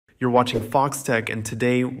You're watching Foxtecc, and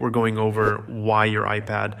today we're going over why your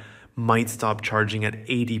iPad might stop charging at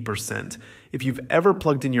 80%. If you've ever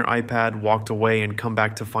plugged in your iPad, walked away, and come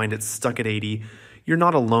back to find it stuck at 80, you're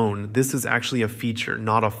not alone. This is actually a feature,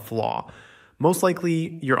 not a flaw. Most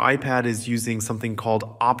likely, your iPad is using something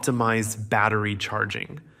called optimized battery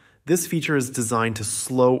charging. This feature is designed to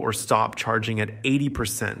slow or stop charging at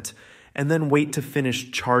 80% and then wait to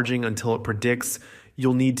finish charging until it predicts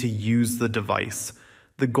you'll need to use the device.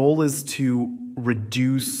 The goal is to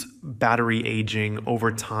reduce battery aging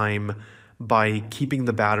over time by keeping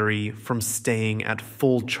the battery from staying at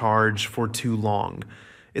full charge for too long.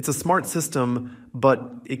 It's a smart system, but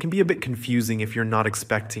it can be a bit confusing if you're not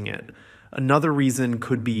expecting it. Another reason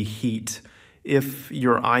could be heat. If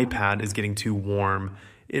your iPad is getting too warm,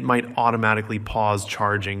 it might automatically pause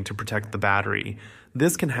charging to protect the battery.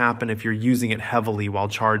 This can happen if you're using it heavily while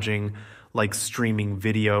charging, like streaming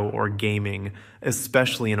video or gaming,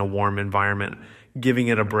 especially in a warm environment. Giving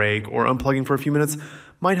it a break or unplugging for a few minutes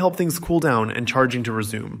might help things cool down and charging to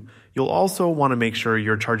resume. You'll also want to make sure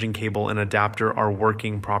your charging cable and adapter are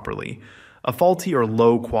working properly. A faulty or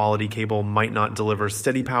low quality cable might not deliver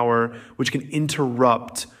steady power, which can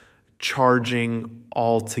interrupt charging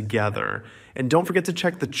altogether. And don't forget to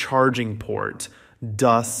check the charging port.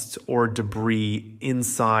 Dust or debris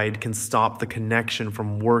inside can stop the connection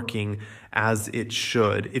from working as it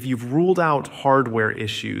should. If you've ruled out hardware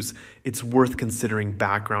issues, it's worth considering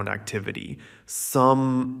background activity.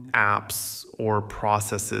 Some apps or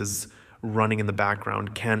processes running in the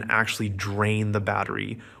background can actually drain the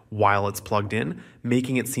battery while it's plugged in,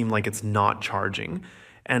 making it seem like it's not charging.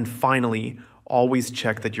 And finally, always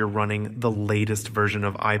check that you're running the latest version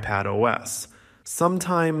of iPad OS.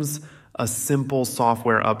 Sometimes a simple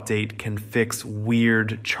software update can fix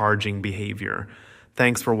weird charging behavior.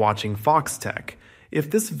 Thanks for watching Foxtecc. If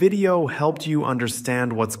this video helped you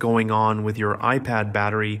understand what's going on with your iPad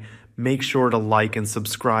battery, make sure to like and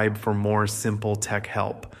subscribe for more simple tech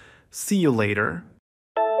help. See you later.